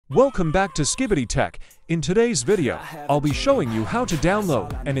Welcome back to SKIBIDI Tech. In today's video, I'll be showing you how to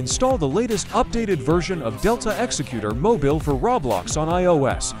download and install the latest updated version of Delta Executor Mobile for Roblox on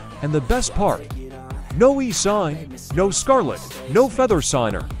iOS. And the best part, no ESign, no Scarlet, no Feather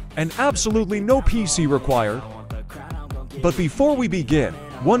Signer, and absolutely no PC required. But before we begin,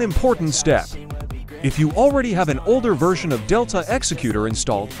 one important step. If you already have an older version of Delta Executor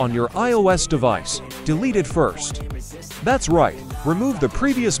installed on your iOS device, delete it first. That's right, remove the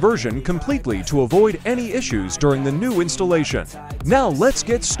previous version completely to avoid any issues during the new installation. Now let's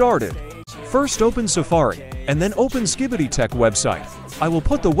get started. First open Safari, and then open SKIBIDI Tech website. I will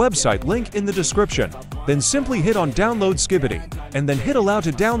put the website link in the description. Then simply hit on Download SKIBIDI, and then hit Allow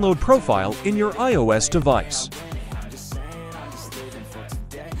to download profile in your iOS device.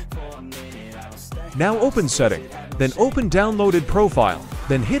 Now open Setting, then open Downloaded Profile,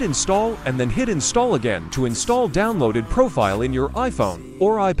 then hit Install and then hit Install again to install Downloaded Profile in your iPhone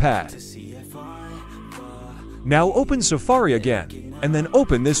or iPad. Now open Safari again, and then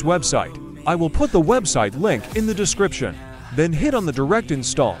open this website. I will put the website link in the description. Then hit on the Direct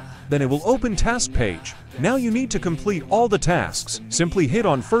Install, then it will open Task page. Now you need to complete all the tasks. Simply hit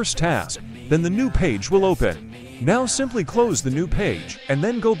on First Task, then the new page will open. Now simply close the new page, and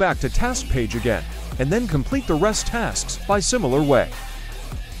then go back to Task page again, and then complete the rest tasks by similar way.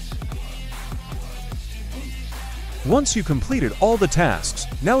 Once you completed all the tasks,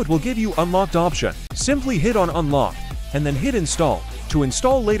 now it will give you Unlocked option. Simply hit on Unlock, and then hit Install to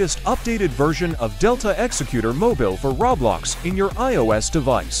install latest updated version of Delta Executor Mobile for Roblox in your iOS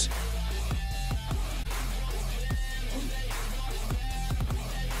device.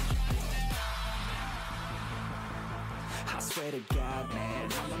 Swear to God, man,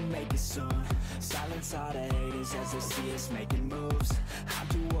 I'ma make it soon. Silence all the haters as they see us making moves. I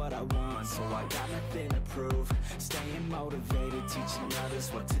do what I want, so I got nothing to prove. Staying motivated, teaching others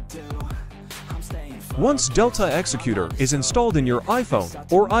what to do. I'm staying Once Delta Executor is installed in your iPhone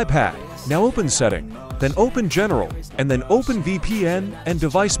or iPad, now open Setting, then open General, and then open VPN and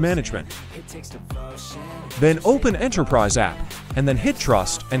Device Management. Then open Enterprise app, and then hit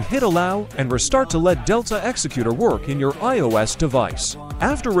Trust and hit Allow and restart to let Delta Executor work in your iOS device.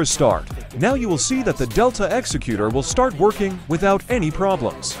 After restart, now you will see that the Delta Executor will start working without any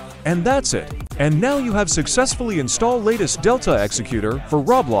problems. And that's it. And now you have successfully installed latest Delta Executor for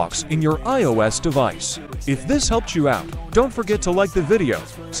Roblox in your iOS device. If this helped you out, don't forget to like the video,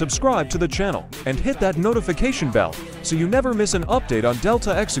 subscribe to the channel, and hit that notification bell so you never miss an update on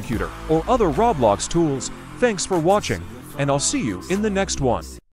Delta Executor or other Roblox tools. Thanks for watching, and I'll see you in the next one.